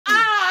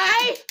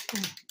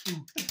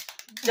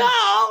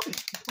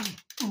Don't!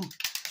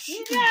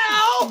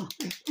 No!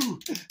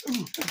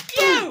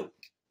 You!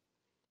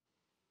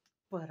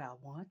 But I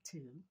want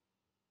to.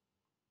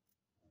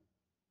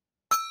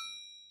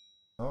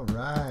 All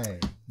right.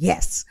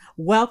 Yes.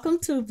 Welcome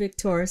to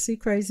Victoriously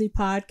Crazy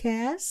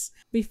Podcast.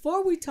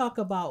 Before we talk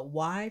about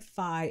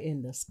Wi-Fi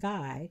in the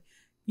sky,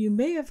 you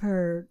may have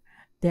heard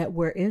that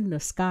we're in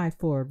the sky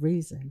for a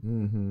reason.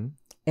 Mm-hmm.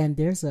 And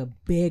there's a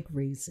big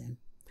reason.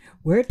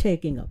 We're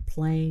taking a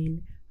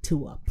plane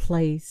to a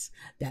place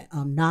that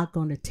I'm not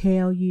going to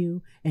tell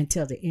you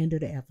until the end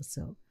of the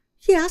episode.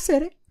 Yeah, I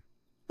said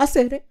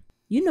it.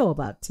 You know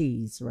about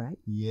teas, right?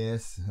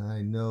 Yes,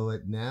 I know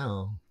it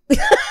now.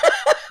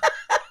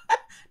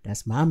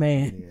 That's my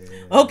man.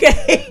 Yeah.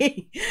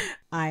 Okay.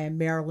 I am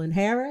Marilyn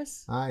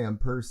Harris. I am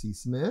Percy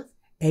Smith.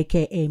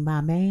 AKA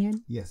my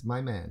man. Yes, my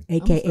man.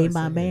 AKA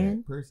my man.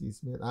 That. Percy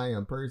Smith. I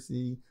am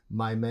Percy,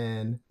 my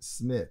man,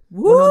 Smith.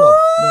 Woo! No.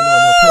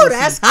 Percy,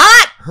 that's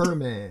hot.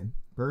 Herman.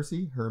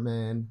 Percy,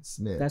 Herman,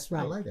 Smith. That's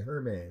right. I like it,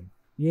 Herman.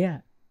 Yeah.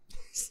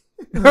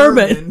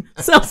 Herman.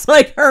 Sounds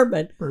like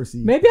Herman.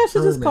 Percy. Maybe I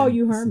should just call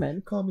you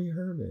Herman. Call me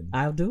Herman.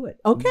 I'll do it.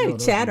 Okay, No,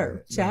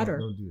 chatter. do Chatter.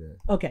 No, don't do that.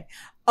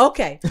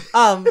 Okay.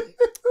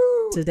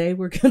 Today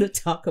we're going to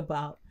talk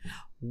about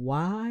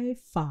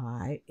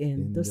Wi-Fi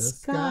in the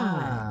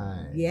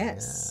sky.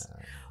 Yes. Yeah.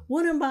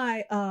 One of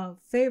my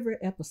favorite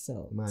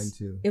episodes. Mine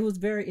too. It was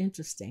very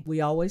interesting.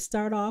 We always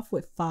start off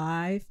with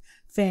 5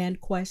 fan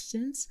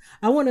questions.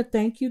 I want to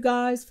thank you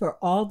guys for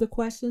all the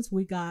questions.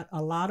 We got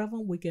a lot of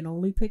them. We can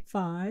only pick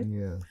 5.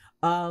 Yeah.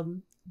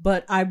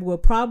 But I will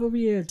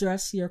probably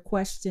address your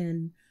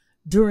question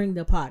during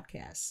the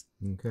podcast.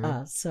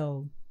 Okay.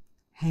 So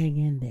hang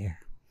in there.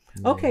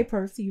 Yeah. Okay,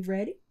 Percy, you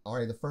ready? All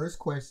right. The first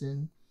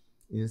question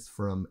is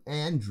from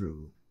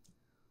Andrew.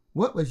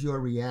 What was your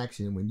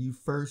reaction when you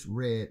first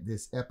read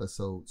this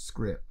episode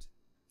script?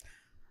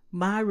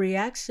 My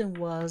reaction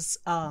was,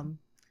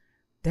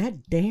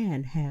 that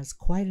Dan has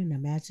quite an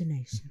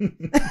imagination.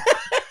 I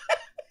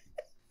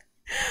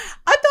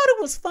thought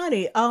it was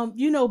funny.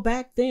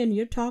 Back then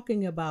you're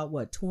talking about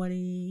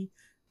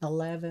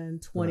 2011,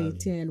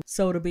 2010.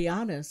 So to be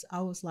honest,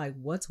 I was like,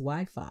 what's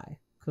Wi-Fi?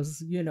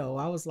 Because,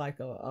 I was like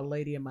a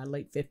lady in my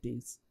late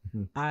 50s.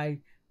 Mm-hmm. I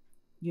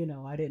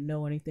didn't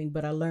know anything,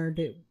 but I learned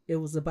it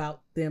was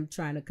about them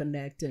trying to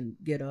connect and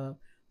get a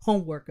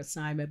homework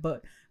assignment.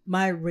 But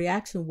my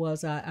reaction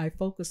was I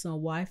focused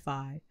on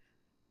Wi-Fi,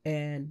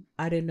 and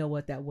I didn't know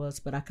what that was,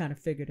 but I kind of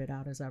figured it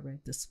out as I read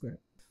the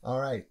script. All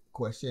right.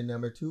 Question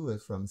number 2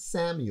 is from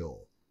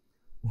Samuel.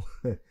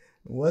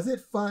 Was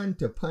it fun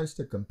to punch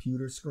the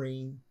computer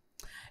screen?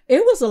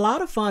 It was a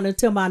lot of fun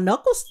until my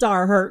knuckles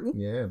started hurting.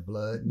 Yeah,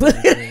 blood. And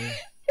everything.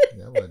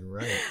 That wasn't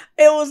right.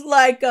 It was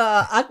like,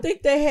 I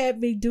think they had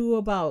me do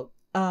about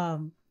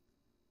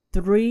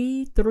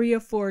 3 or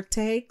 4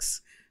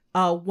 takes.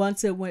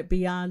 Once it went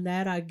beyond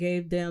that, I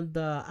gave them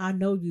the "I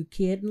know you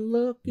kidding"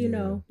 look. You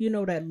know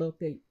that look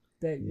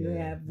that you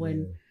have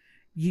when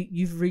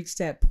you've reached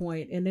that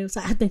point, and it was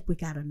like, I think we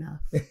got enough.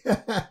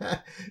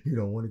 You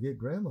don't want to get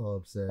grandma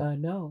upset.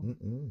 No,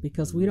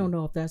 because we don't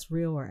know if that's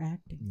real or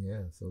acting.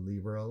 Yeah, so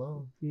leave her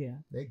alone. Yeah,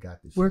 they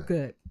got this. We're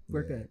good.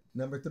 We're good.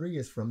 Number 3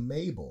 is from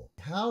Mabel.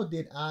 How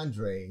did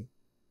Andre,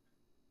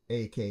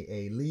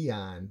 aka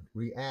Leon,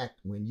 react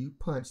when you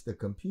punched the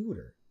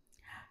computer?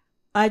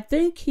 I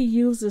think he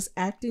used his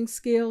acting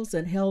skills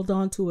and held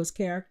on to his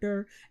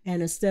character,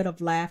 and instead of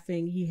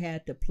laughing, he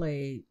had to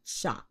play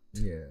shocked.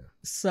 Yeah.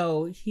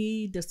 So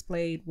he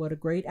displayed what a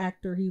great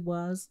actor he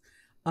was,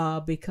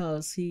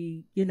 because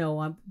he,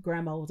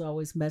 grandma was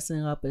always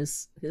messing up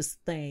his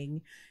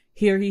thing.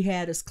 Here he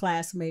had his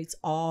classmates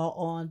all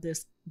on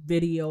this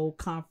video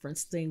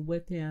conference thing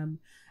with him,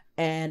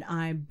 and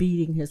I'm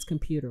beating his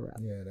computer up.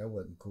 Yeah, that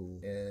wasn't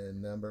cool.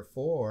 And number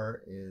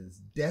 4 is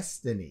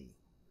Destiny.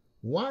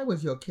 Why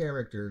was your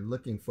character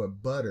looking for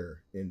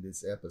butter in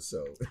this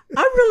episode?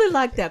 I really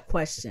like that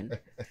question.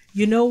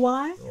 You know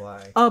why?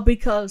 Why?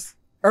 Because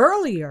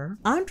earlier,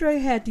 Andre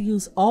had to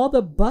use all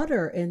the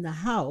butter in the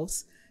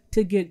house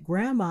to get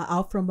grandma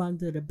out from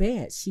under the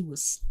bed. She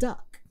was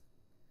stuck.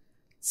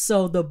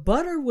 So the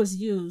butter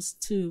was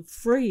used to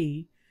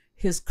free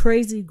his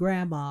crazy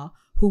grandma,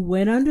 who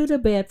went under the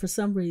bed for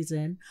some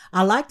reason.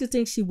 I like to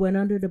think she went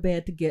under the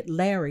bed to get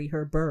Larry,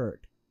 her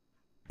bird.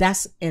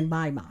 That's in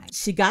my mind.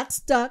 She got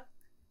stuck.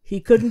 He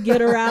couldn't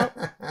get her out.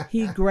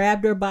 He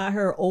grabbed her by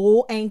her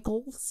old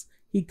ankles.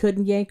 He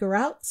couldn't yank her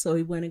out, so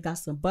he went and got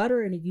some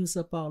butter, and he used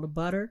up all the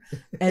butter.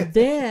 And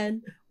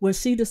then when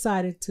she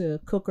decided to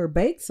cook or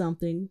bake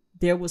something,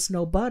 there was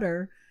no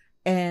butter.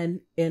 And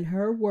in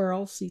her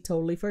world, she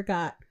totally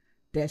forgot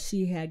that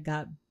she had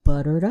got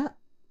buttered up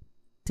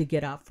to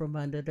get out from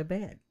under the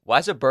bed. Why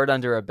is a bird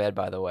under a bed,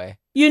 by the way?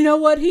 You know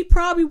what? He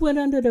probably went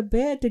under the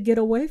bed to get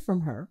away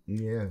from her.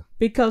 Yeah.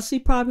 Because she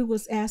probably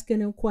was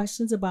asking him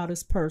questions about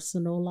his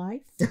personal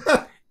life.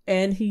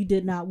 And he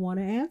did not want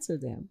to answer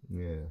them.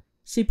 Yeah.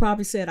 She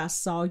probably said, I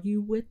saw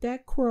you with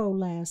that crow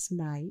last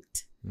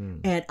night.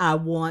 And I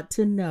want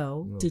to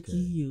know, did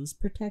you use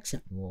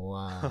protection?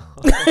 Wow.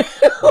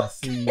 I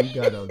see you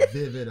got a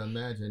vivid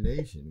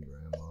imagination,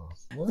 Grandma.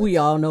 What? We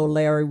all know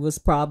Larry was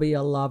probably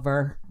a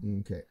lover.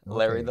 Okay.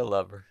 Larry the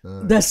lover.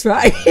 That's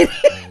right.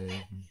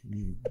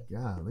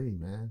 Golly,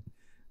 man.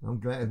 I'm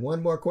glad.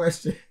 One more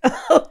question.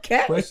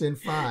 Okay. Question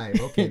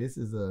 5. Okay, this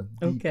is a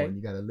deep one.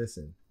 You got to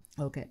listen.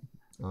 Okay.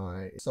 All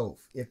right. So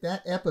if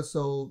that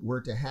episode were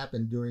to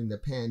happen during the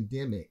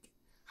pandemic,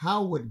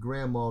 how would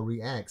Grandma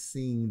react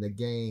seeing the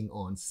gang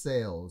on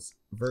sales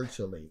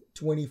virtually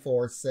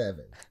 24/7?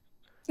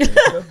 Think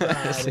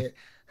about it.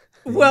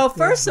 Well,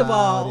 first of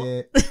all,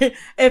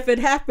 if it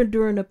happened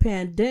during the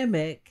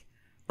pandemic,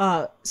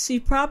 she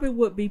probably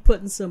would be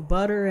putting some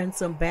butter and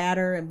some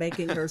batter and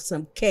making her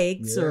some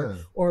cakes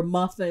or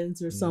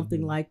muffins or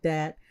something like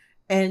that.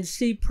 And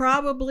she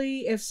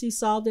probably, if she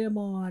saw them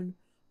on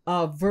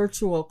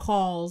virtual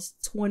calls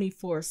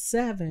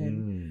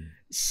 24/7,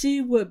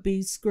 she would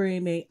be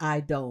screaming,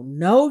 I don't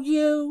know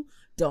you.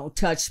 Don't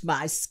touch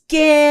my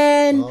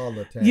skin.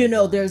 You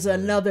know, there's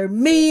another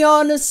me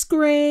on the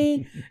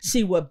screen.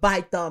 She would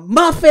bite the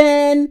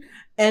muffin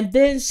and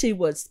then she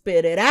would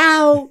spit it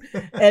out.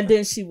 And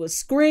then she would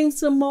scream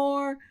some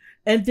more.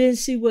 And then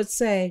she would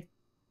say,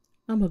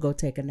 I'm going to go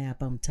take a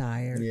nap. I'm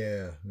tired.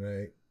 Yeah,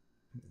 right.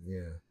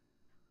 Yeah.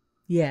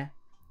 Yeah.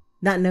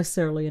 Not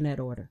necessarily in that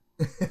order.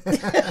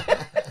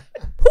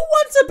 Who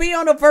wants to be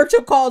on a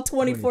virtual call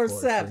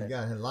 24/7? You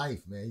got a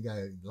life, man. You got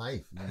a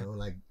life, you know,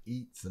 like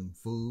eat some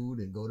food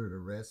and go to the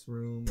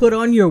restroom. Put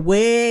on your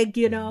wig,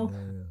 you know. Yeah.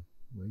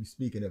 Well, you're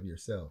speaking of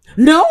yourself. Right?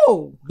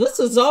 No, this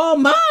is all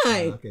mine.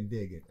 I can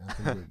dig it.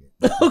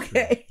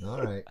 Okay.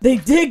 All right. They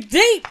dig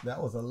deep.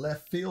 That was a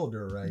left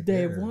fielder right they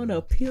there. They want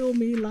to peel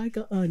me like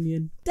an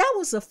onion. That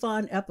was a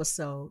fun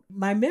episode.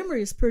 My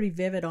memory is pretty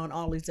vivid on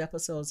all these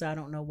episodes. I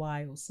don't know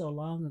why it was so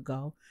long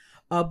ago.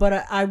 But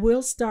I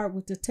will start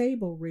with the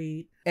table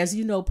read. As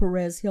you know,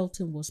 Perez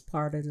Hilton was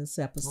part of this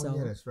episode. Oh,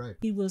 yeah, that's right.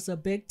 He was a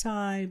big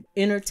time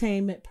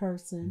entertainment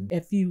person.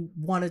 If you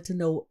wanted to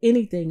know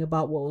anything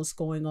about what was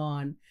going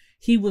on,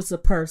 he was a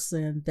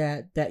person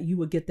that you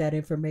would get that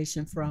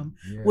information from,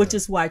 which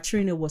is why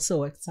Trina was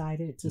so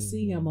excited to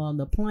see him on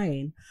the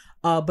plane.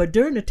 But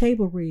during the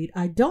table read,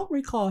 I don't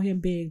recall him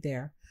being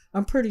there.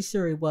 I'm pretty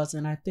sure he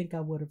wasn't. I think I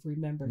would have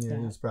remembered that.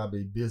 He was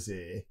probably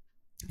busy.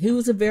 He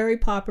was a very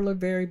popular,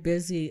 very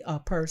busy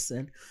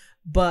person.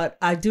 But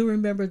I do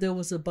remember there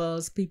was a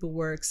buzz. People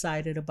were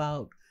excited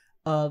about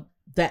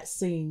that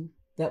scene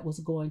that was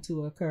going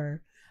to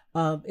occur.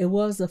 It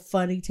was a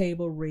funny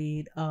table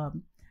read.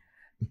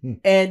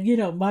 And, you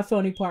know, my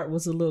funny part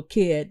was a little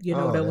kid, you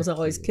know, that was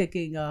always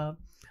kicking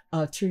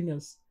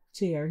Trina's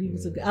chair. He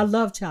was I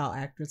love child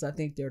actors. I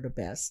think they're the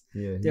best.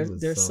 Yeah,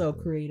 they're so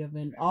creative.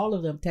 And all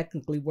of them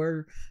technically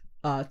were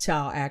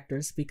child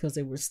actors because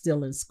they were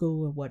still in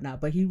school and whatnot,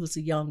 but he was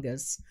the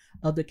youngest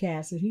of the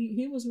cast and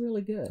he was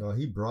really good. Oh,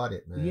 he brought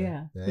it, man.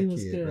 Yeah, that he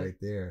was kid good right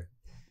there.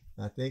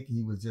 I think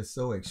he was just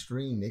so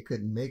extreme they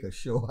couldn't make a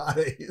show out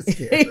of his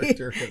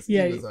character because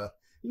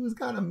he was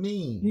kind of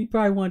mean. He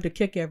probably wanted to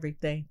kick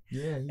everything.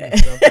 Yeah, he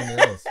was something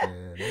else,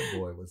 man. That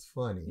boy was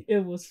funny.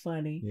 It was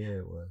funny. Yeah,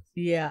 it was.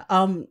 Yeah.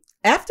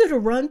 After the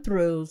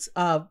run-throughs,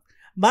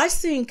 my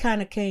scene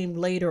kind of came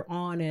later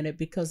on in it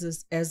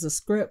because as the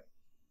script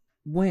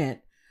went,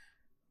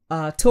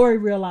 Tori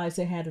realized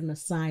they had an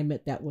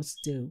assignment that was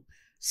due.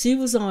 She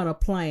was on a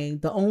plane.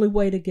 The only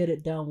way to get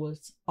it done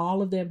was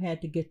all of them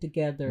had to get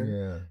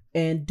together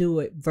and do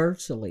it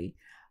virtually.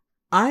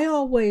 I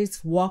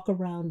always walk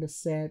around the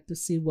set to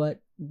see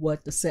what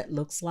the set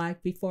looks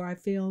like before I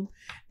film.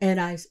 And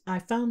I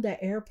found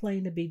that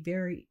airplane to be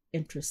very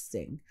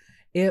interesting.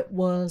 It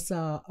was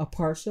a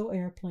partial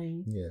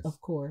airplane, of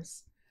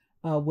course,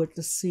 with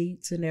the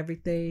seats and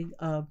everything.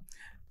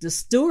 The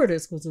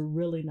stewardess was a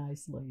really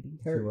nice lady.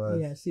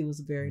 She was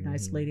a very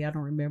nice lady. I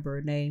don't remember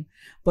her name,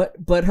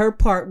 but her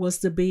part was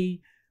to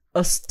be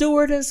a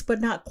stewardess,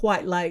 but not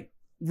quite like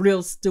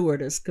real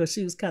stewardess because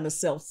she was kind of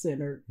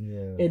self-centered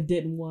and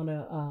didn't want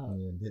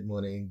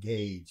to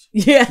engage.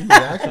 Yeah, she was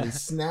actually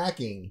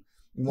snacking,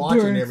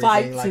 watching during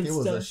everything like it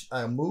was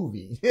a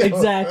movie.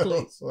 Exactly.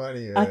 It was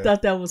funny, I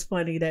thought that was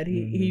funny that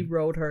he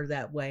wrote her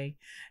that way,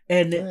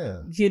 and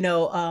you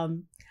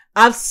know.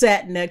 I've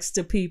sat next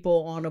to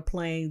people on a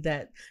plane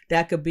that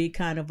could be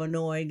kind of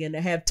annoying, and to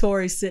have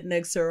Tori sit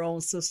next to her own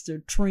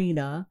sister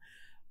Trina,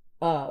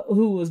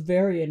 who was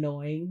very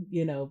annoying,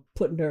 you know,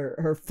 putting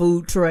her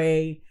food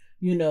tray,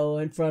 you know,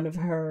 in front of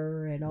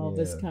her and all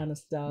this kind of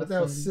stuff. But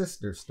that was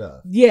sister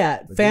stuff.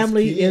 Yeah, but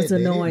family is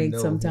annoying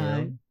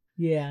sometimes.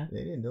 Yeah,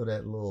 they didn't know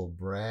that little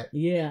brat.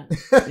 Yeah,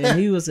 and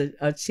he was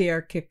a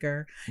chair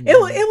kicker. It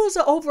was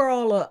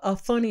overall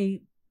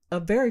a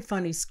very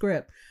funny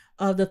script.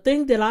 The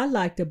thing that I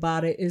liked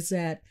about it is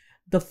that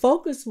the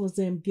focus was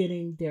them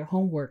getting their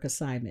homework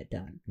assignment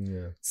done.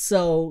 Yeah.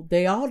 So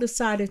they all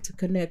decided to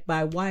connect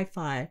by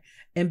Wi-Fi.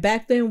 And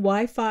back then,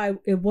 Wi-Fi,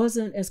 it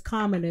wasn't as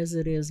common as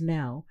it is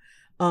now.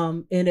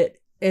 And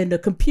the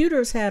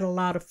computers had a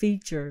lot of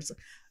features.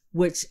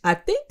 which I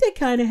think they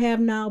kind of have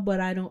now, but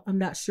I'm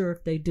not sure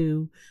if they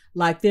do.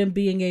 Like them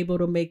being able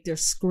to make their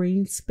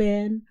screen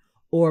spin,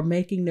 or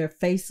making their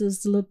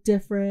faces look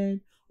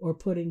different, or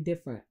putting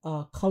different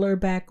color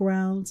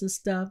backgrounds and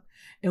stuff.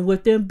 And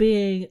with them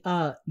being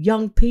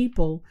young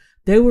people,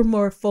 they were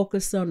more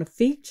focused on the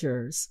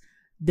features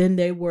than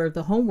they were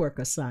the homework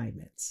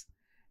assignments.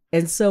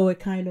 And so it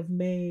kind of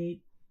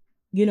made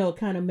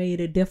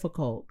it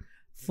difficult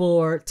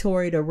for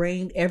Tori to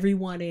rein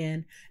everyone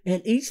in.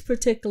 And each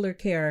particular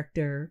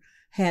character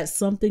had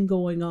something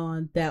going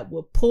on that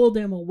would pull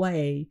them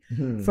away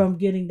from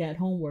getting that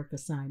homework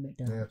assignment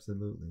done.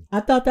 Absolutely. I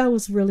thought that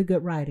was really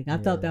good writing. I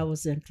thought that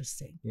was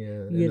interesting. Yeah.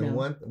 And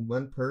the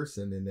one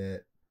person in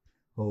that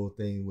whole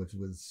thing, which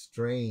was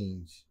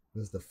strange,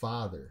 was the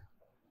father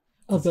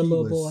of the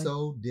little boy. He was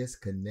so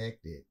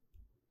disconnected.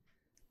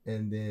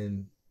 And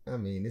then, I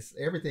mean,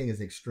 everything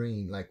is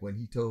extreme. Like when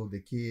he told the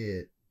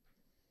kid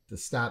to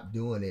stop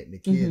doing it, and the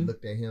kid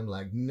looked at him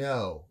like,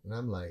 no. And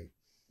I'm like,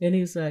 and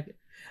he's like,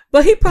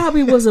 but he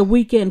probably was a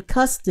weekend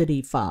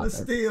custody father. But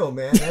still,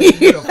 man,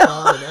 that's a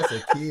father, that's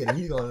a kid, and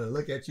he's gonna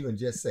look at you and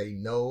just say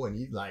no, and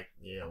he's like,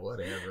 yeah,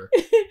 whatever.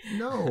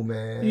 No,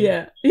 man.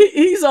 Yeah,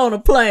 he's on a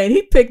plane.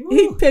 He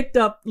picked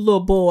up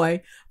little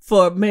boy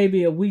for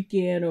maybe a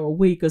weekend or a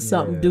week or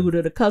something due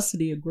to the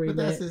custody agreement.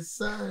 But that's his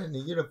son,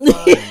 and you're the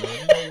father,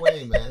 man. No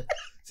way, man.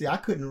 See, I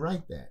couldn't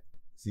write that.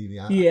 See,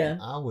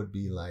 I would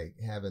be like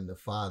having the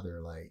father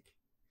like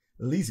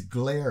at least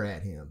glare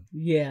at him,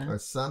 or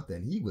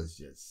something. He was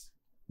just.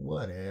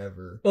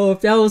 Whatever. Or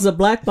if that was a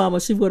black mama,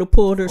 she would have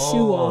pulled her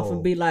shoe off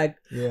and be like,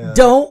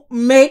 don't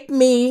make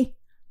me,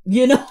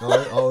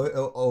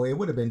 it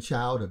would have been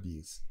child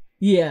abuse.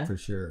 Yeah. For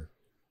sure.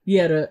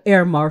 Yeah, the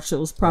air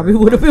marshals probably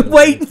would have been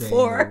waiting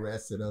for her.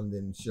 Arrested them,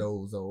 then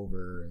show's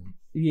over.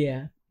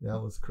 And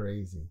that was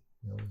crazy.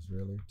 That was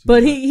really too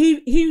But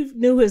he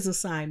knew his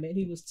assignment.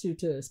 He was true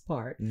to his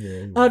part.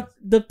 Yeah,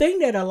 the thing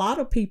that a lot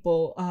of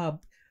people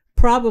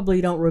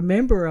probably don't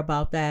remember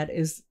about that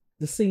is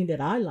the scene that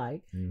I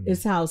like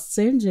is how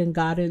Sinjin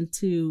got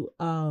into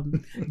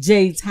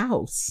Jade's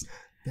house.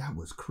 That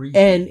was creepy.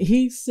 And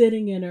he's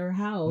sitting in her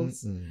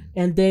house,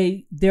 and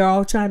they're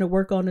all trying to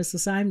work on this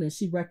assignment.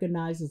 She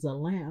recognizes a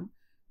lamp,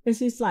 and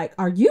she's like,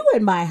 "Are you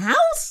in my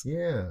house?"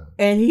 Yeah.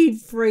 And he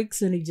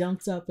freaks and he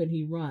jumps up and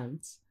he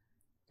runs.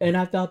 And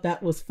I thought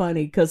that was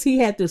funny because he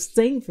had to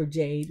sing for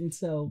Jade, and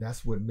so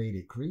that's what made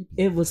it creepy.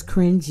 It was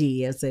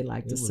cringy, as they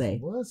like to say.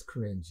 It was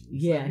cringy.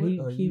 Yeah,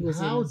 like, he was.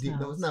 How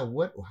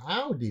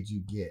did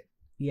you get?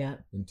 Yeah.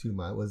 Into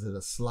was it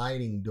a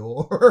sliding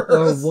door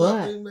or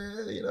what?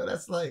 Man,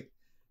 that's like,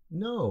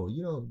 no,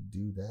 you don't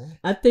do that.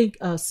 I think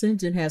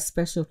Sinjin has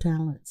special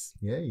talents.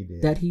 Yeah, he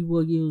did. That he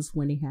will use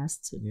when he has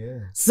to.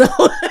 Yeah. So.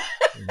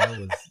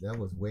 That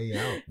was way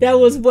out. That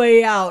was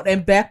way out.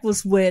 And Beck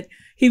was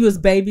he was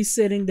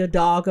babysitting the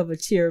dog of a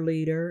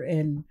cheerleader,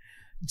 and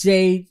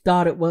Jade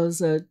thought it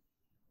was a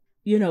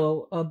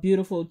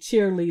beautiful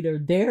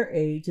cheerleader their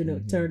age, and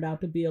it turned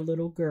out to be a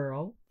little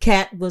girl.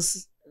 Kat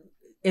was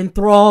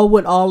enthralled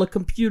with all the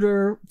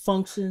computer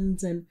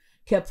functions and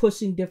kept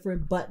pushing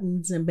different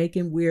buttons and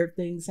making weird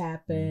things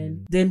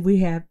happen. Then we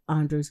have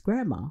Andre's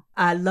grandma.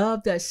 I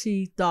love that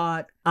she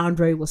thought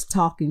Andre was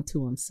talking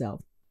to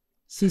himself.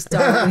 She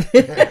started.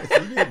 She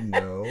didn't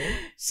know.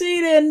 She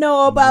didn't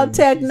know about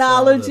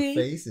technology. She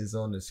saw the faces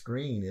on the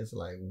screen. It's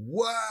like,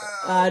 wow.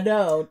 I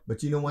know.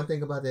 But one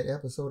thing about that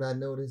episode I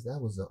noticed,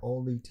 that was the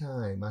only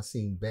time I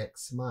seen Beck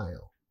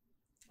smile.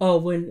 Oh,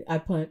 when I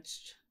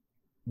punched.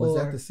 Was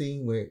that the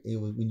scene where it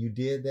was when you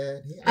did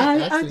that?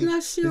 I'm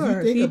not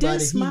sure. He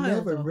did smile. He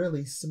never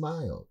really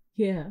smiled.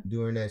 Yeah.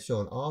 During that show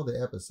and all the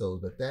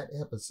episodes, but that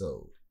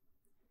episode.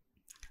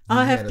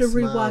 I'll have to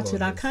rewatch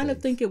it. I kind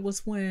of think it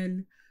was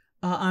when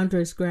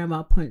Andre's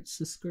grandma punched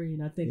the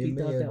screen. I think he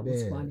thought that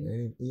was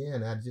funny. Yeah,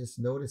 and I just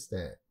noticed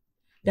that.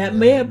 That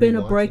may have been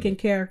a break in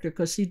character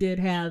because she did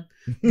have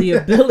the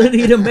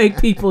ability to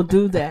make people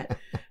do that.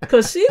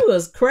 Because she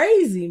was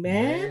crazy,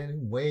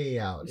 man. Way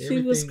out.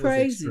 She was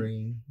crazy. Was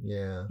extreme.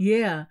 Yeah.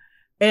 Yeah.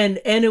 And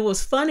it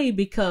was funny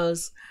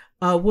because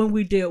when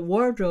we did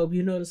wardrobe,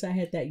 you notice I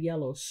had that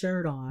yellow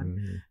shirt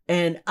on.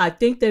 And I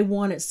think they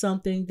wanted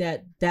something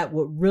that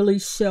would really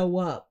show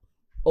up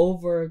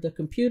over the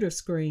computer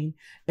screen.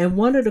 And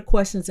one of the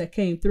questions that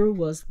came through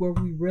was, were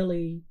we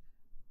really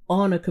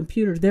on a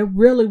computer? There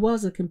really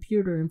was a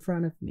computer in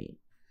front of me.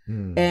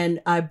 And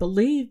I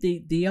believe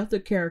the other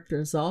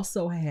characters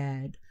also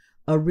had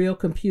a real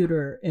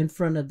computer in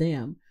front of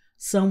them.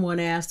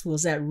 Someone asked,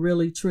 was that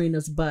really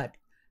Trina's butt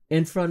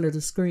in front of the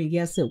screen?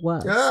 Yes, it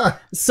was.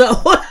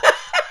 So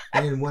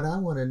and what I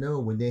want to know,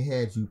 when they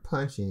had you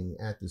punching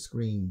at the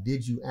screen,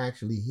 did you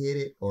actually hit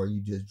it or you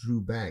just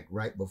drew back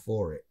right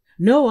before it?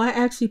 No, I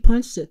actually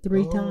punched it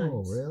 3 times.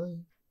 Oh, really?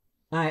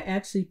 I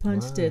actually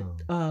punched it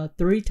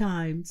 3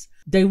 times.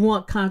 They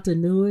want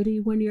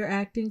continuity when you're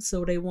acting,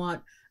 so they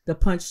want the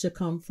punch to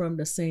come from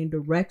the same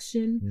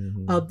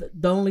direction.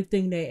 The only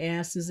thing they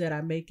ask is that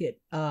I make it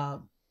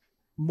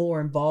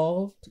more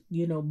involved,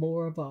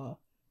 more of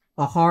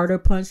a harder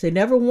punch. They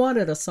never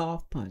wanted a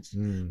soft punch.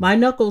 My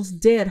knuckles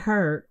did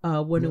hurt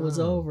when it was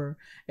over.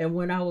 And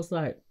when I was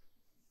like,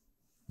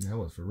 that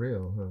was for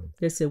real, huh?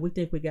 They said, we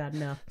think we got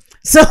enough.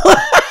 So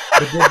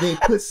but did they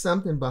put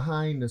something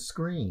behind the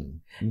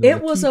screen?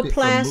 It was a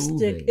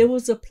plastic. It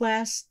was a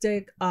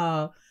plastic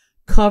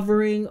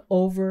covering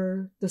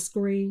over the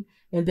screen,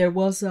 and there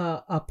was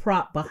a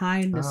prop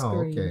behind the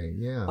screen. Okay,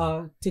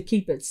 yeah. To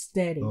keep it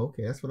steady.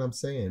 Okay, that's what I'm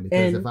saying.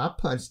 Because if I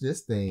punch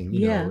this thing,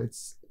 you know,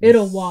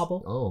 it'll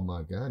wobble. Oh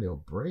my God,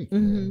 it'll break.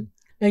 Mm-hmm. Man.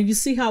 And you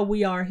see how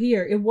we are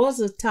here. It was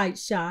a tight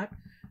shot.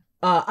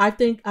 I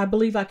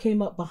believe I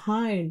came up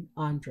behind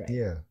Andre.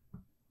 Yeah.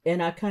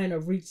 And I kind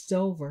of reached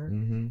over.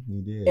 Mm-hmm,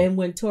 you did. And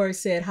when Tori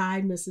said,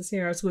 "Hi, Mrs.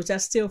 Harris," which I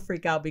still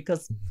freak out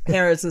because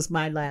Harris is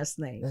my last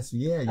name.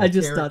 Your I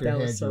just thought that had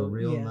was so your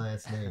real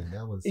last name.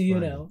 That was funny.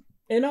 You know.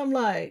 And I'm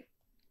like,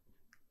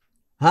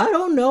 I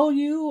don't know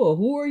you, or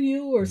who are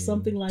you, or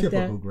something like that.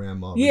 Typical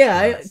grandma.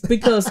 Yeah,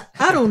 because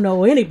I don't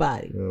know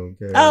anybody.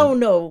 Okay. I don't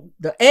know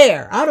the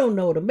heir. I don't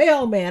know the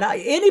mailman.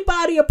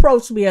 Anybody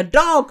approach me, a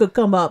dog could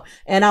come up,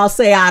 and I'll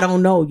say, I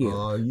don't know you.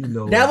 Oh, you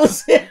know that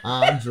was it.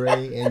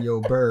 Andre and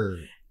your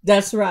bird.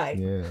 That's right.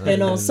 Yeah,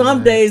 and on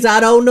some days, I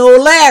don't know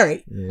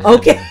Larry. Yeah,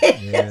 okay.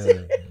 Yeah.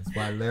 That's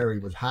why Larry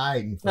was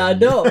hiding from I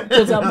know,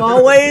 because I'm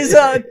always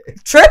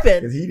tripping.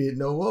 Because he didn't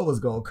know what was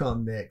going to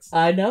come next.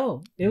 I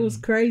know. It was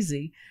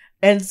crazy.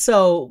 And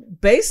so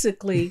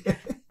basically,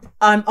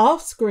 I'm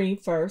off screen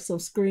first. I'm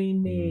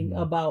screaming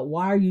about,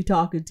 why are you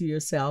talking to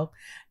yourself?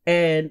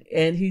 And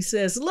he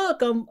says,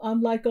 look,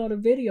 I'm like on a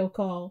video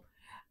call.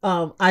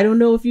 I don't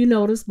know if you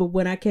noticed, but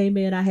when I came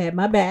in, I had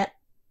my bat.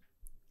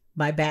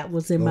 My bat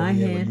was in my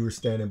hand. When you were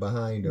standing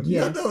behind him.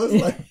 Yes. Yeah, I was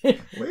like,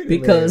 wait a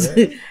because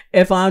minute,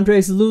 if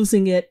Andre's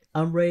losing it,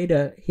 I'm ready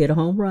to hit a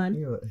home run.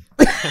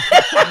 Why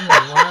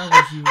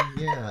was you?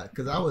 Yeah,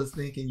 because I was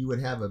thinking you would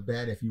have a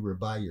bat if you were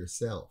by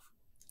yourself.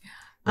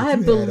 I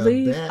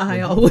believe I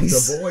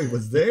always. The boy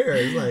was there.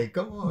 It's like,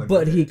 come on.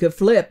 But man. he could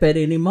flip at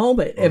any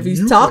moment if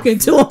he's talking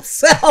to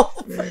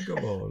himself. Man,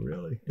 come on,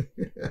 really?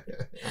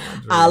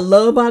 I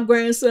love my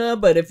grandson,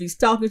 but if he's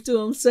talking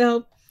to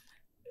himself.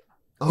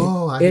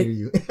 Oh, I hear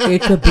you.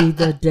 It could be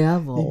the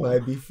devil. He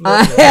might be flipping.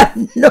 I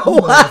have no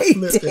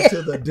idea. Flipped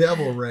into the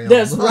devil realm.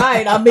 That's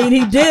right. I mean,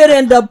 he did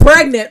end up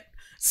pregnant.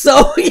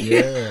 So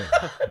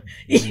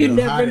you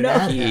never know.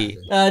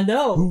 I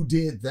know. Who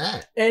did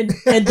that? And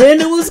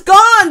then it was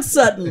gone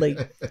suddenly.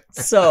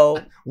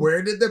 So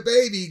where did the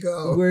baby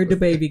go? Where'd the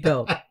baby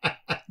go?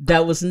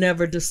 That was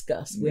never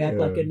discussed. We act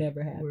like it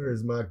never happened. Where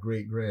is my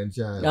great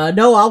grandchild?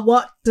 No, I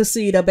want to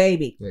see the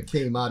baby. That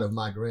came out of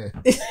my grand.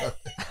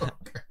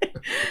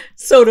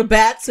 So the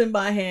bat's in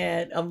my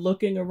hand. I'm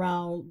looking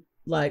around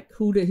like,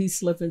 who did he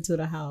slip into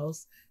the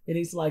house? And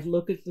he's like,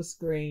 look at the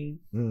screen.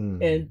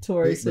 And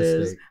Tori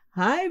says,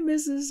 hi,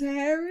 Mrs.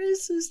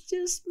 Harris. It's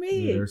just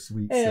me. Her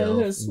sweet and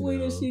self, her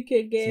sweet as she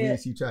can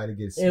get. She tried to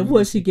get. And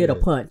will she get a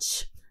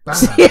punch?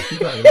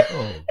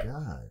 Oh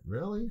God,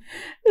 really?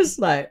 It's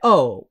like,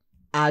 oh,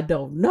 I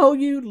don't know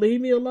you. Leave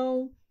me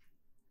alone.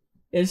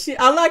 And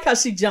I like how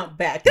she jumped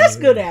back. That's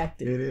good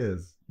acting. It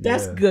is.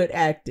 That's good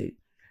acting.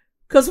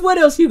 Because what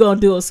else you gonna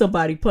do if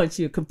somebody punch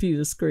your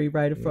computer screen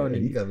right in front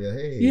of you?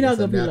 You're not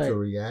gonna be natural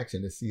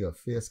reaction to see a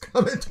fist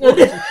coming towards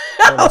you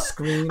on the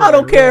screen. I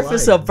don't care if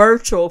it's a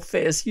virtual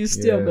fist. You're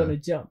still gonna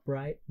jump,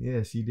 right?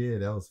 Yeah, she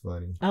did. That was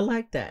funny. I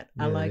like that.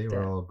 Yeah, they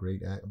were all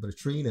great. But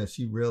Trina,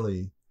 she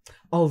really.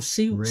 Oh,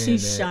 she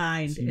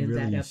shined in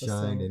that episode. She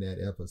shined in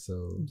that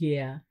episode.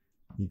 Yeah.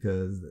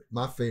 Because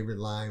my favorite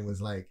line was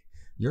like,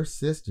 "Your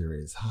sister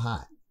is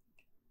hot,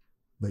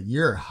 but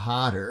you're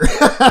hotter."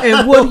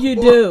 And what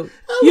do?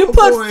 You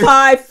put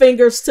 5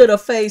 fingers to the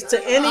face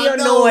to any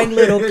annoying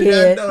little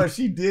kid. No,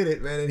 she did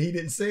it, man, and he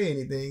didn't say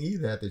anything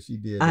either after she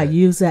did. I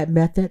use that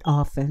method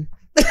often.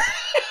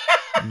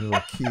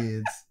 Little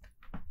kids.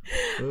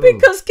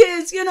 Because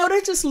kids,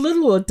 they're just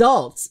little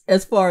adults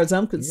as far as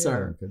I'm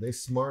concerned. Yeah, because they're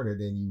smarter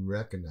than you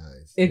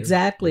recognize.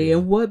 Exactly.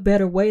 And what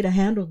better way to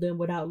handle them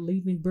without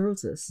leaving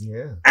bruises?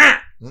 Yeah.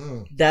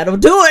 That'll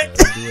do it.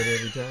 That'll do it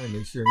every time.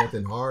 Make sure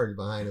nothing hard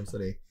behind them so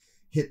they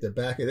hit the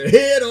back of their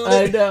head on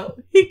it. I know.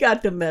 He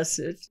got the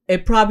message.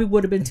 It probably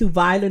would have been too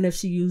violent if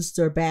she used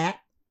her bat.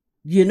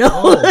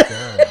 Oh, God,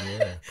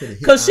 yeah.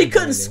 Because she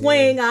couldn't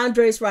swing.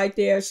 Andre's right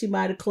there. She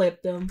might have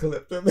clipped him.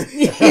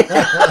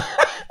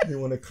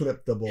 Didn't want to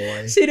clip the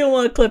boy. She didn't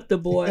want to clip the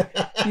boy.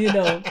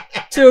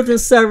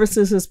 Children's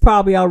Services has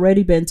probably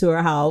already been to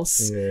her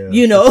house. Yeah,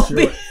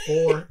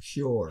 for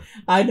sure.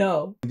 I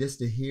know. Just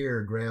to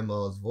hear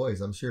Grandma's voice,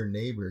 I'm sure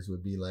neighbors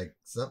would be like,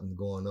 something's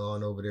going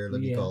on over there.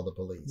 Let me call the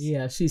police.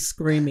 Yeah, she's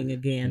screaming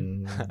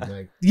again.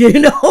 Like, they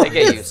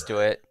get used to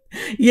it.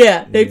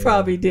 Yeah, they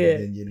probably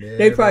did.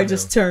 They probably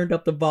just turned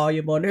up the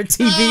volume on their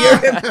TV.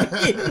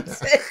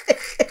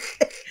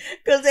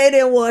 Because they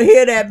didn't want to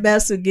hear that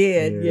mess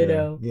again,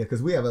 Yeah,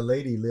 because we have a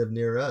lady live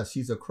near us.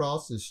 She's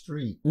across the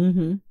street,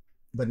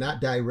 but not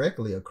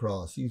directly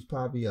across. She's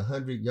probably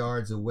 100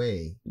 yards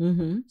away.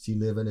 She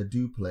live in a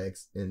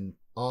duplex, and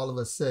all of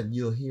a sudden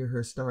you'll hear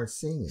her start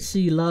singing.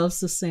 She loves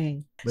to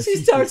sing. But She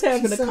starts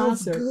having she a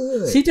sounds concert.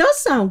 good, She does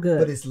sound good.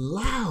 but it's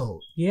loud.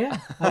 Yeah.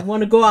 I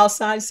want to go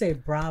outside and say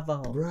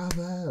bravo.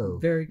 Bravo.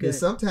 Very good. And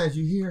sometimes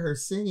you hear her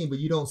singing, but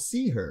you don't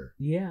see her.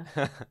 Yeah.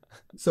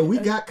 So we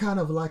got kind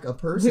of like a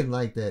person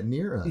like that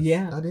near us.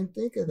 Yeah. I didn't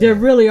think of that. There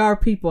really are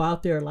people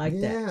out there like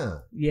that. Yeah.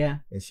 Yeah.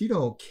 And she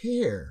don't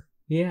care.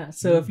 Yeah.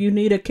 So if you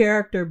need a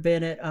character,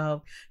 Bennett,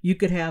 you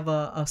could have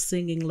a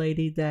singing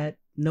lady that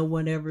no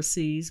one ever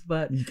sees,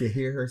 but You could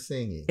hear her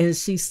singing. and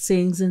she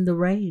sings in the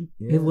rain.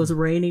 Yeah. It was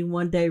raining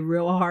one day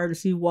real hard and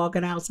she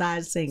walking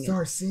outside singing.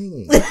 Start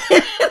singing.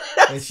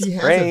 And she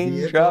has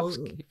Raindrops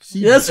a vehicle.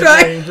 keep- That's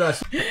right.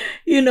 Raindrops.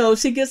 You know,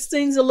 she gets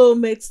things a little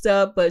mixed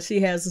up, but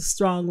she has a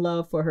strong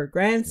love for her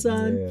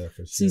grandson. Yeah, for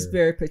sure. She's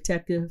very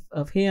protective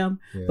of him,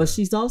 Yeah. but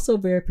she's also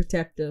very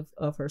protective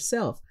of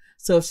herself.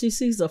 So if she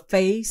sees a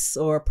face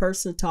or a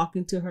person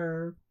talking to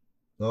her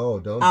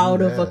don't out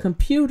do of a that.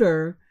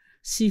 computer,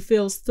 she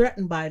feels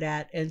threatened by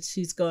that, and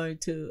she's going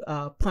to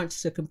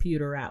punch the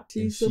computer out.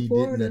 And She's she didn't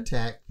supportive.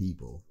 attack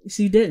people.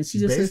 She didn't. She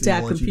just basically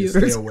attacked wants you to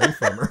computers. stay away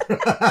from her.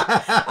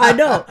 I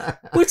know,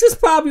 which is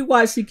probably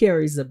why she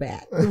carries a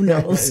bat. Who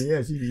knows?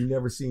 Yeah, you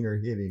never seen her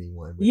hit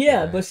anyone. with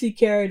Yeah, that. but she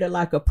carried it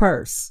like a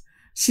purse.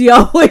 She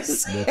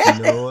always, But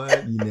you know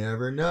what? You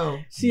never know.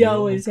 she You know?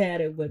 always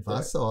had it with If I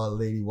her. saw a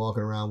lady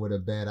walking around with a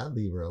bat, I'd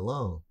leave her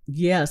alone.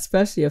 Yeah,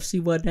 especially if she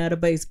wasn't at a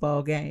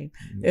baseball game.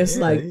 It's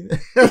Yeah. like,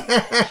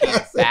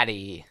 She's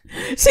batty.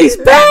 she's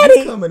You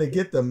batty. coming to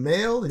get the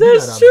mail and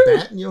That's you got a true.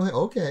 bat in your hand?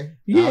 Okay.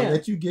 Yeah. I'll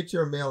let you get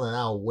your mail and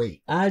I'll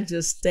wait. I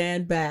just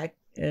stand back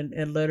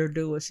and let her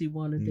do what she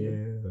want to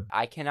do. Yeah.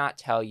 I cannot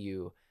tell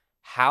you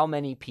how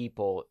many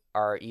people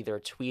are either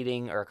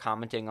tweeting or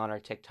commenting on our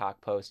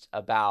TikTok posts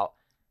about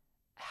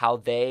how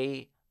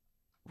they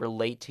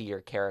relate to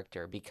your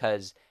character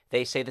because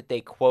they say that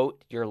they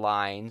quote your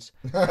lines.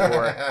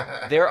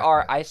 There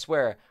are, I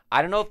swear,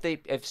 I don't know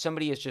if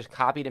somebody has just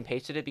copied and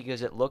pasted it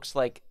because it looks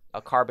like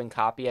a carbon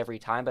copy every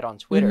time, but on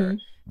Twitter,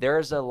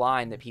 there's a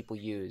line that people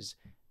use,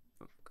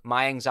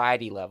 my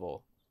anxiety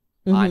level,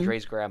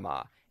 Andre's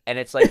grandma. And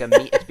it's like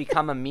it's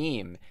become a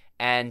meme.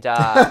 And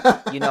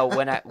you know,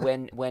 when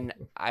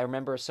I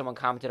remember someone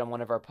commented on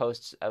one of our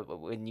posts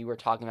when you were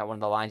talking about one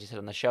of the lines you said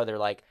on the show, they're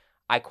like,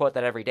 I quote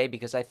that every day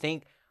because I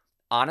think,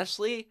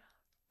 honestly,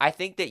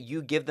 that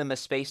you give them a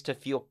space to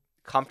feel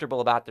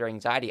comfortable about their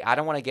anxiety. I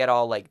don't want to get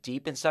all like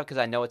deep and stuff because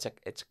I know it's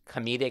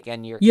comedic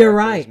and your You're character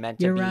right. is meant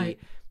to You're be right.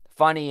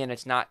 funny and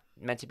it's not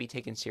meant to be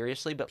taken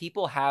seriously. But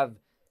people have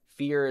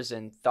fears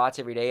and thoughts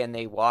every day and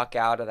they walk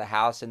out of the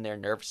house and they're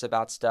nervous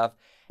about stuff.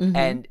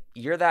 And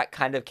you're that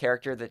kind of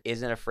character that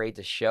isn't afraid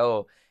to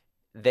show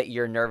that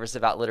you're nervous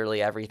about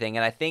literally everything.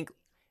 And I think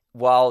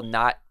while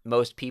not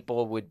most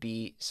people would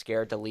be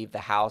scared to leave the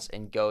house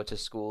and go to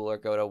school or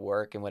go to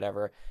work and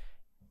whatever,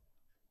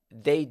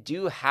 they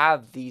do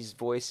have these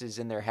voices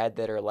in their head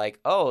that are like,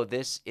 oh,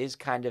 this is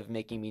kind of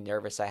making me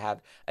nervous. I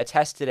have a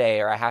test today,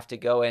 or I have to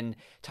go and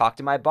talk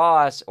to my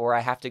boss, or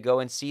I have to go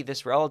and see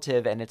this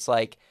relative. And it's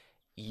like,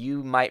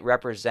 you might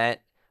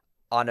represent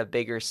on a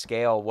bigger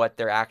scale what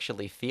they're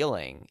actually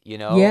feeling, you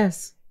know?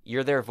 Yes.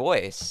 You're their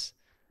voice.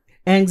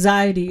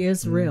 Anxiety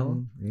is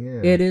real.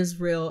 Yeah. It is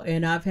real.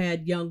 And I've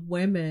had young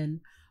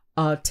women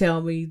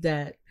tell me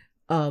that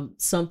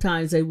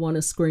sometimes they want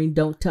to scream,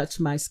 "Don't touch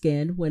my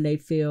skin," when they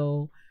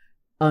feel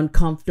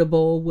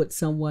uncomfortable with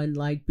someone,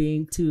 like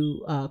being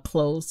too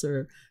close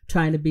or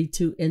trying to be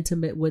too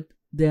intimate with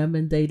them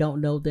and they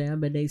don't know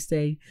them, and they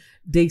say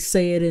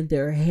it in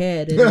their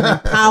head and it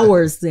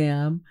empowers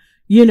them,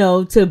 you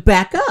know, to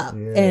back up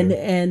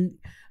and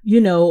you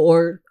know,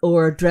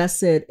 or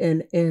address it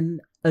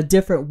in a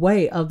different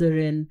way other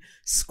than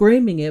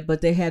screaming it. But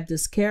they have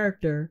this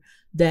character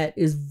that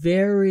is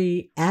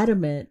very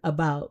adamant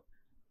about,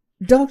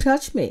 don't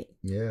touch me.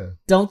 Yeah.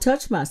 Don't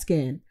touch my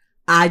skin.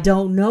 I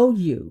don't know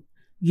you.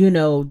 You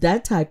know,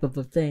 that type of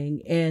a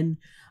thing. And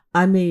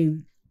I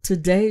mean,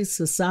 today's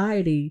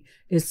society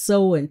is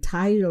so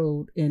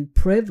entitled and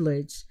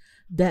privileged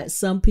that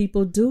some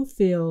people do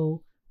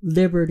feel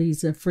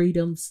liberties and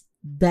freedoms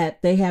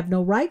that they have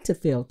no right to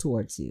feel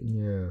towards you.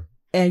 Yeah.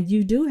 And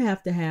you do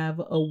have to have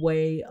a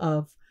way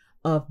of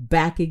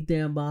backing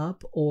them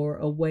up, or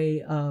a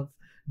way of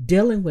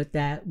dealing with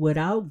that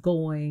without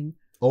going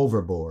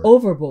Overboard.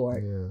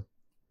 overboard. Yeah.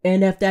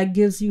 And if that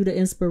gives you the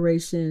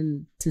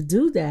inspiration to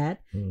do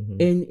that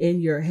Mhm.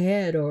 in your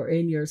head or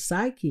in your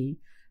psyche,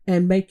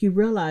 and make you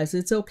realize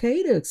it's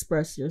okay to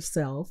express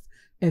yourself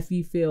if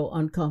you feel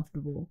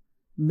uncomfortable,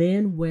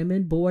 men,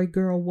 women, boy,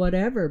 girl,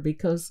 whatever,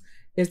 because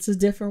it's a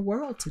different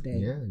world today.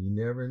 Yeah, you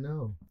never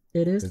know.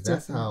 It is 'Cause different.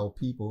 that's how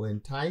people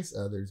entice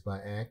others, by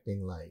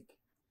acting like,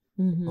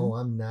 Mhm. oh,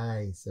 I'm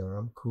nice or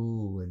I'm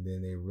cool, and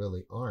then they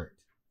really aren't.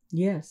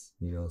 Yes.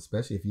 You know,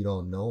 especially if you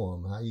don't know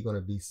them. How you going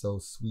to be so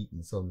sweet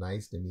and so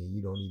nice to me and you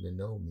don't even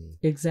know me?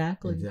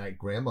 Exactly. And like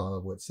grandma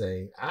would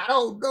say, I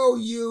don't know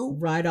you.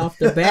 Right off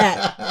the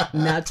bat.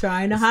 Not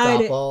trying to hide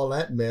Stop it. all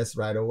that mess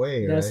right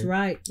away. That's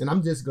right. And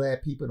I'm just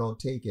glad people don't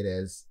take it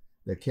as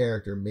the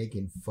character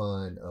making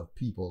fun of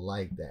people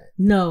like that.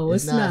 No,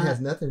 it's not. It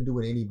has nothing to do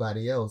with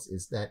anybody else.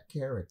 It's that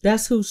character.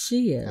 That's who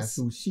she is. That's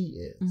who she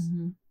is.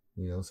 Mm-hmm.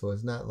 You know, so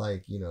it's not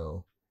like, you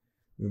know,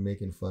 we're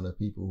making fun of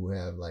people who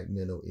have like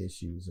mental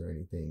issues or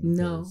anything. Because,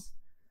 No.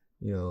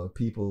 you know,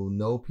 people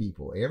know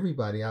people.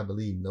 Everybody, I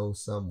believe,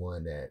 knows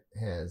someone that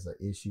has an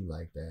issue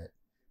like that.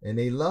 And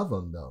they love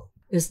them, though.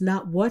 It's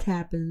not what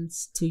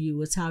happens to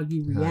you, it's how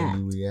you react. How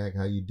you react,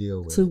 how you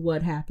deal with to it.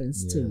 what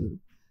happens to Yeah. you.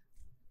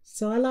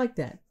 So I like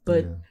that.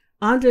 But Yeah.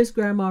 Andre's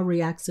grandma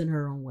reacts in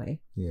her own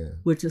way, Yeah.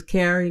 which is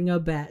carrying a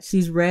bat.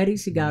 She's ready.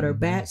 She got her Mhm.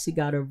 bat. She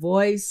got her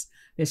voice,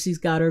 and she's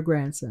got her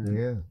grandson.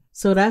 Yeah.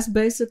 So that's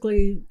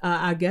basically,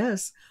 I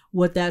guess,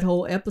 what that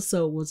whole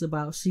episode was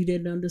about. She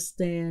didn't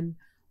understand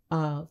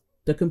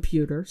the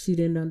computer. She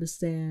didn't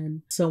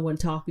understand someone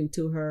talking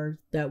to her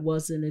that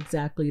wasn't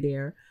exactly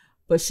there,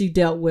 but she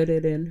dealt with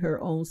it in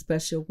her own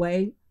special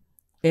way.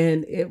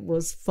 And it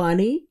was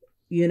funny,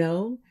 you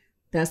know,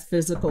 that's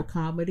physical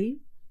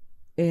comedy.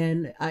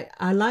 And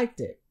I liked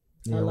it.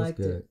 Yeah, I it was liked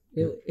good.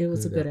 it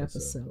was a Good good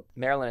episode. episode.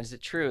 Marilyn, is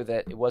it true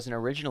that it wasn't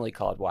originally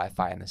called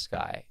Wi-Fi in the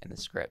Sky in the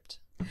script?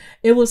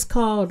 It was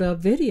called a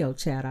video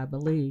chat, I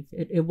believe.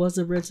 It was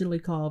originally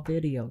called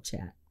video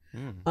chat.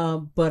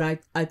 But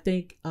I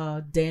think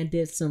Dan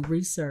did some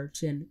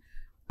research, and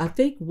I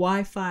think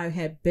Wi-Fi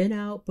had been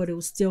out, but it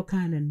was still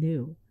kind of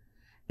new.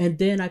 And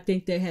then I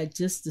think they had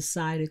just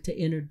decided to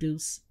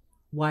introduce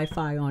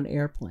Wi-Fi on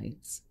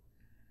airplanes.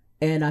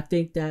 And I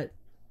think that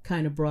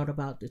kind of brought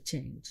about the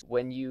change.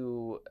 When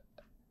you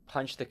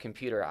punch the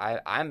computer,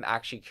 I'm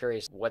actually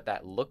curious what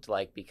that looked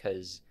like,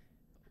 because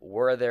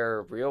were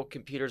there real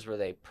computers? Were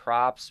they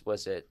props?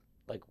 Was it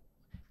like,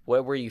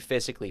 what were you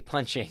physically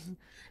punching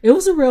It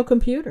was a real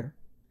computer.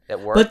 that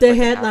worked? But they an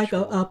had like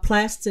actual- a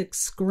plastic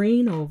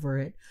screen over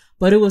it.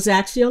 But it was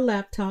actually a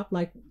laptop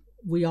like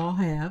we all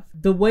have.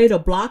 The way the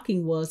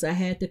blocking was, I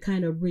had to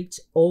kind of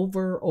reach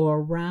over or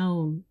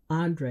around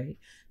Andre.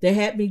 They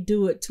had me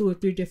do it 2 or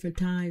 3 different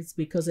times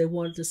because they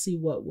wanted to see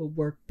what would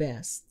work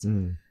best,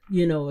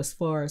 you know, as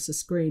far as the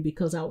screen,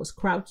 because I was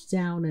crouched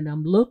down and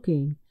I'm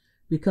looking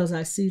because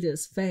I see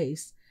this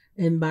face,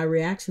 and my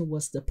reaction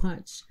was to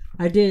punch.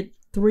 I did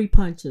 3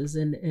 punches,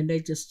 and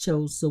they just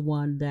chose the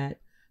one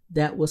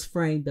that was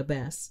framed the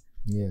best.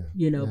 Yeah.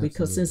 You know,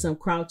 because since absolutely.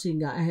 I'm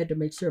crouching, I had to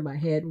make sure my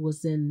head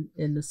was in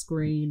the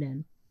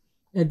screen,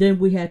 and then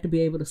we had to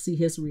be able to see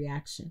his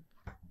reaction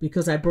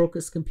because I broke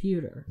his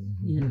computer,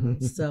 you know.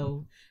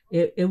 So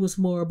it was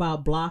more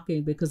about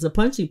blocking, because the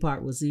punching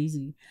part was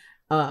easy.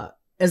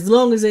 As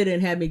long as they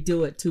didn't have me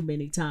do it too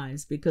many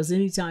times, because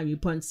anytime you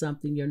punch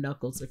something, your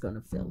knuckles are going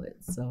to feel it.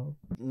 So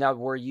Now,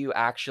 were you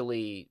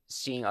actually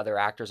seeing other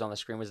actors on the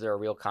screen? Was there a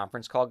real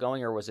conference call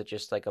going, or was it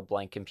just like a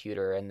blank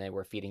computer and they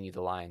were feeding you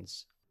the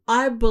lines?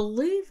 I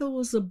believe it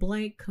was a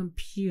blank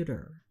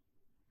computer.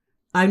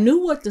 I knew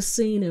what the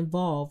scene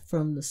involved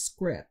from the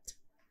script,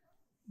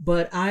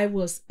 but I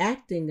was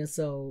acting as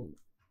though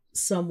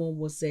someone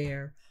was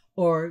there,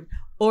 or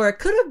it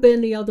could have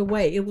been the other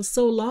way. It was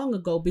so long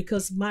ago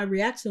because my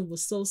reaction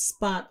was so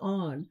spot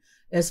on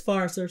as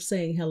far as her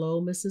saying,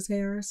 "Hello, Mrs.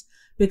 Harris,"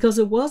 because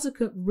it was a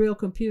real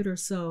computer.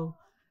 So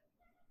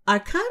I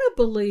kind of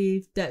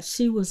believed that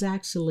she was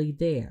actually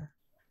there.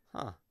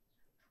 Huh.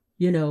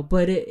 You know,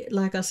 but it,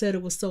 like I said,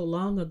 it was so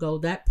long ago,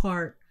 that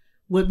part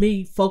with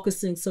me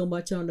focusing so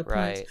much on the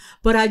punch. Right.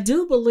 But I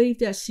do believe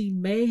that she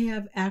may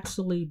have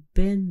actually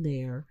been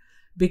there,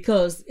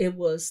 because it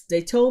was,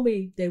 they told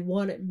me they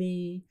wanted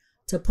me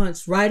to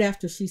punch right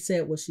after she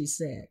said what she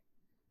said.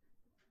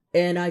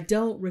 And I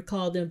don't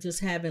recall them just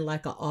having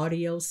like an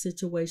audio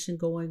situation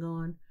going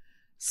on.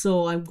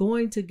 So I'm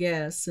going to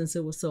guess, since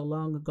it was so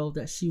long ago,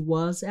 that she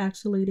was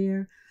actually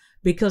there,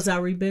 because I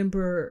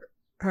remember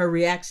her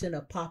reaction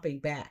of popping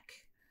back,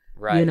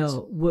 Right. you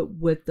know,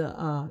 with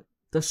the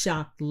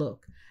shocked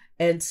look.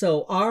 And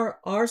so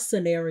our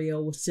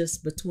scenario was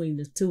just between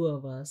the 2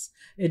 of us.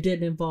 It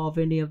didn't involve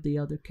any of the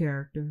other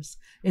characters,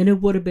 and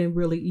it would have been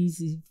really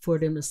easy for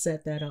them to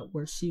set that up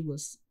where she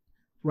was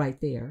right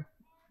there,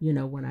 you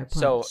know, when I punched.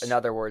 So, in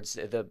other words,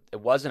 it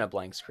wasn't a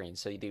blank screen.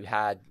 So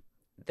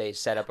they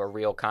set up a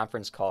real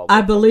conference call.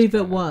 I with what believe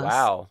going it on. was.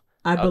 Wow.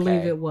 I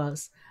believe Okay. it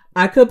was.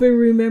 I could be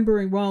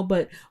remembering wrong,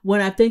 but when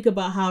I think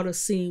about how the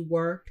scene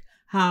worked,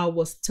 how I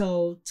was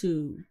told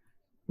to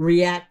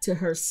react to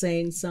her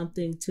saying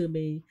something to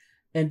me,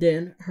 and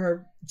then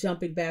her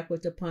jumping back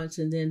with the punch,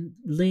 and then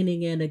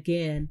leaning in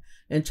again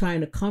and trying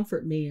to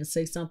comfort me and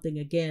say something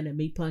again, and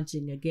me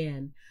punching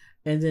again,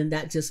 and then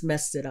that just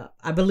messed it up.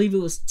 I believe it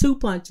was 2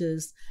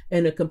 punches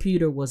and the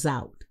computer was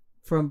out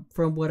from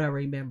what I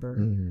remember.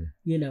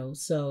 You know,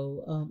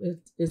 so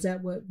is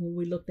that what, when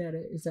we looked at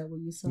it, is that what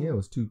you saw? Yeah, it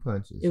was 2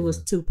 punches. It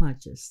was 2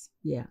 punches.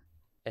 Yeah.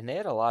 And they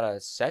had a lot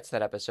of sets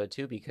that episode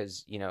too,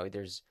 because, you know,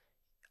 there's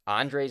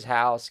Andre's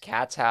house,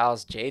 Kat's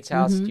house, Jade's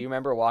house. Mhm. Do you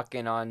remember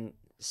walking on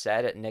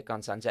set at Nick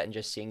on Sunset and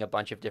just seeing a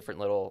bunch of different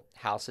little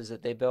houses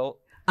that they built?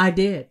 I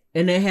did.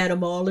 And they had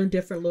them all in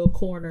different little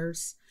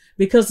corners,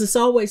 because it's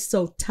always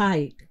so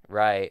tight.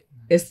 Right.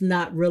 It's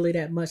not really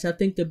that much. I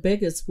think the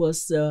biggest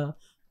was the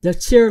the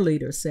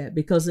cheerleader set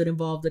because it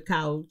involved the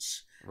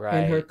couch Right.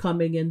 and her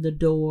coming in the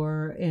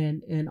door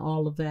and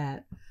all of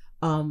that.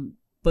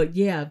 But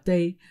yeah,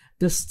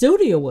 the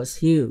studio was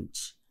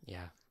huge.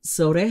 Yeah.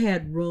 So they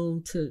had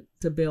room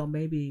to build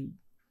maybe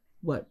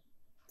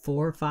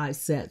 4 or 5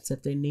 sets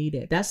if they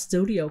needed. That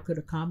studio could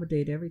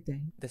accommodate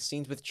everything. The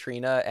scenes with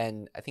Trina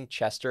and I think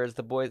Chester is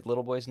the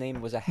little boy's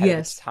name, was ahead of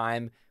its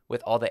time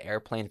with all the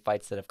airplane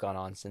fights that have gone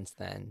on since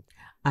then.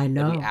 I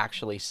That we know.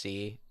 actually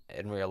see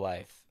in real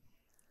life.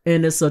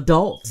 And it's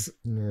adults,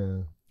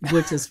 Yeah.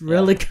 which is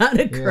really kind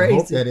of Yeah, I crazy.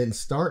 hope that didn't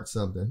start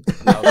something.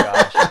 Oh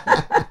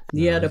gosh.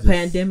 Yeah, No, the it's just-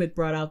 pandemic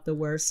brought out the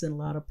worst in a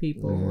lot of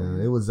people.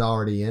 Yeah, it was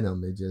already in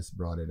them. It just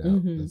brought it out.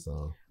 Mhm. That's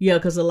all. Yeah,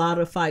 because a lot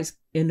of fights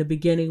in the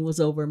beginning was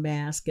over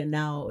mask, and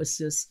now it's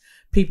just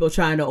people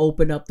trying to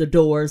open up the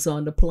doors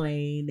on the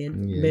plane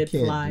and Yeah, you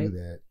mid-flight. can't do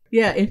that.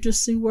 Yeah,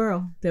 interesting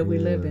world that we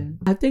live Yeah. in.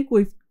 I think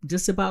we've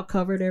just about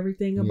covered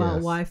everything about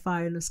Yes.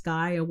 Wi-Fi in the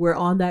sky, and we're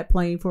on that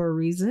plane for a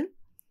reason.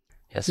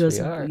 Yes, Just-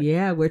 we are.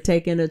 Yeah, we're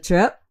taking a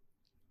trip,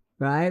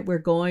 right? We're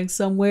going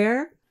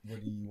somewhere.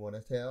 What do you want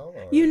to tell?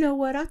 Or? You know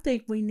what? I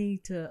think we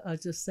need to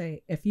just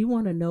say, if you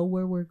want to know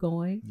where we're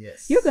going,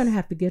 Yes. you're going to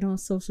have to get on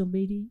social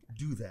media,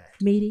 do that,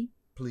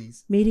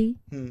 please.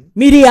 Hmm.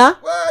 media,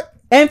 What?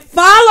 and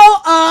follow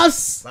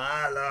us.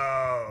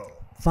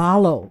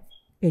 Follow.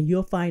 And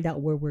you'll find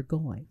out where we're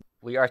going.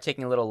 We are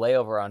taking a little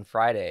layover on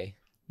Friday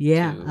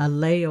Yeah, To- a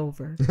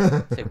layover.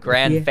 to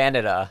Grand Yeah.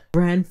 Fanida.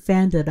 Grand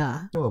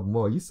Fandada. Oh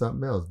boy, you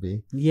something else,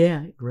 B.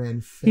 Yeah,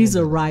 Grand. he's a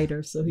Family.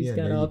 writer, so he's Yeah,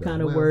 got there all you go.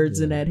 kind of Well, words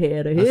in yeah. that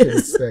head of I should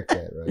his. expect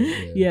that,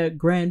 right? Yeah,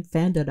 Grand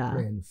Fandada.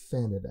 Grand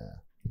Fanida.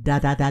 Da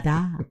da da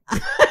da.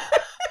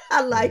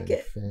 I like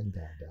Grand it.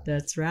 Fandada.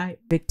 That's right.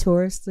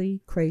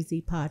 Victoriously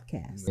Crazy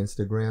Podcast.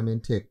 Instagram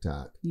and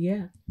TikTok.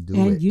 Yeah. Do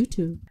And it.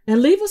 YouTube.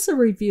 And leave us a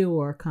review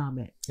or a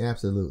comment.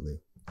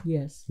 Absolutely.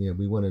 Yes, Yeah,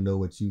 we want to know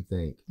what you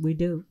think. we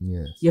do.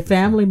 Yes. Your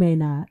family may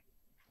not,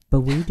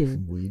 but we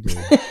do. We do.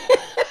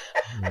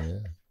 Yeah.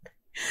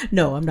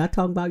 No, I'm not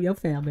talking about your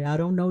family. I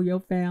don't know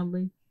your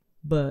family,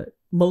 but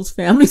most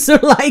families are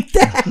like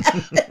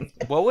that.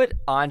 What would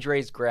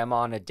Andre's grandma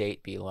on a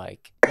date be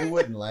like? It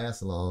wouldn't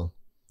last long.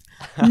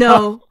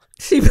 No,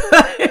 she'd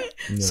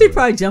No.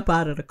 probably jump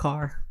out of the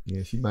car.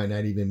 Yeah, she might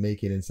not even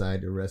make it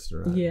inside the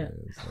restaurant. Yeah.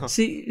 So.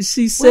 She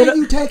Where said, are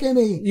you taking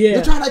me? Yeah.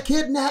 You're trying to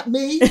kidnap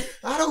me?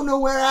 I don't know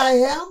where I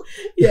am.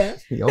 yeah.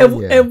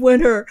 Oh, yeah. And when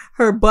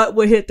her butt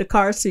would hit the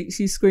car seat,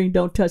 she screamed,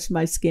 "Don't touch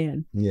my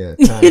skin." Yeah,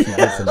 time she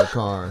gets in the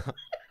car.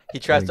 He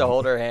tries to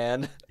hold her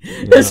hand.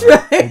 That's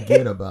right.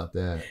 Forget about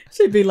that.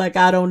 She'd be like,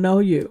 "I don't know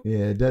you."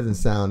 Yeah, it doesn't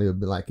sound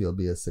like it'll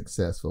be a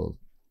successful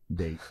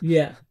date.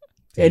 Yeah.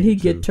 Tell And you he'd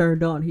the get truth.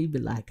 turned on. He'd be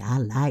like, "I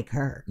like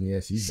her. Yeah,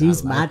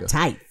 She's I my like her.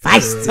 type. Yeah,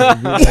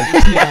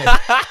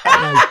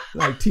 Feisty.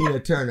 like Tina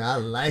Turner. I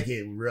like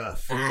it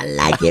rough. I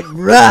like it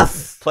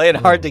rough." Playing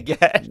hard to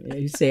get. Yeah,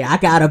 you say, "I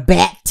got a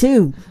bat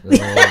too."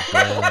 Oh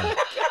god.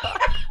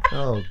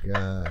 Oh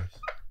gosh.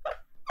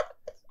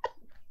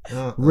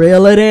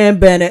 Reel it in,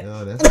 Bennett.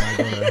 No, that's not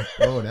gonna.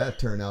 Oh, that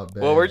turned out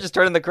bad. Well, we're just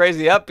turning the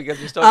crazy up because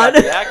we still got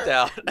the act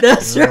out.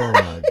 That's Oh right.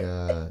 my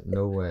god.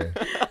 No way.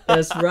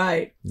 That's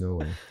right. No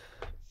way.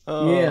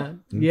 Oh. Yeah.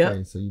 Okay,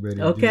 Yep. so you ready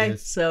to do Okay.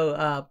 this?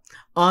 So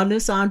on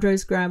this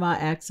Andre's grandma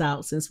acts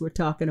out, since we're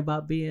talking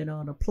about being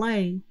on a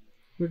plane,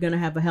 we're gonna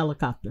have a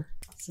helicopter.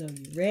 So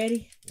you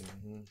ready?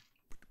 Mhm.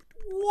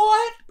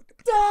 What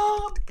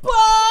the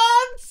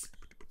bugs?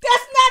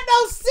 That's not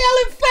no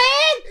ceiling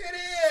fan.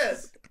 It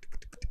is.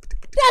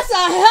 That's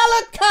a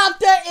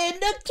helicopter in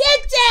the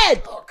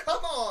kitchen. Oh,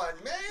 come on,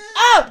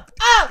 man.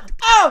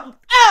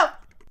 Oh!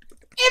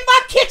 In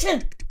my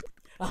kitchen.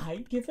 I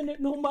ain't giving it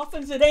no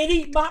muffins. It ain't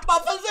eating my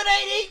muffins. It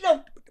ain't eating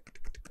them.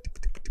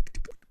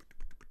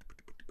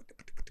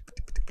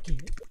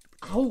 Get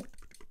out.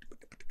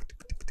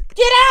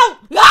 Get out.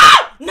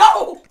 Ah!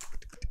 No.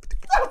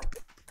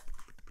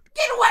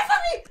 Get away from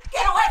me.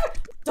 Get away from me.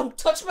 Don't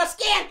touch my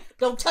skin.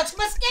 Don't touch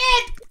my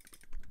skin.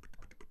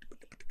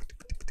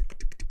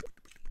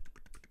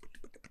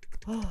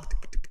 Oh.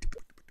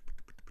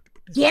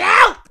 Get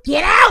out.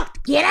 Get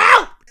out. Get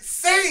out.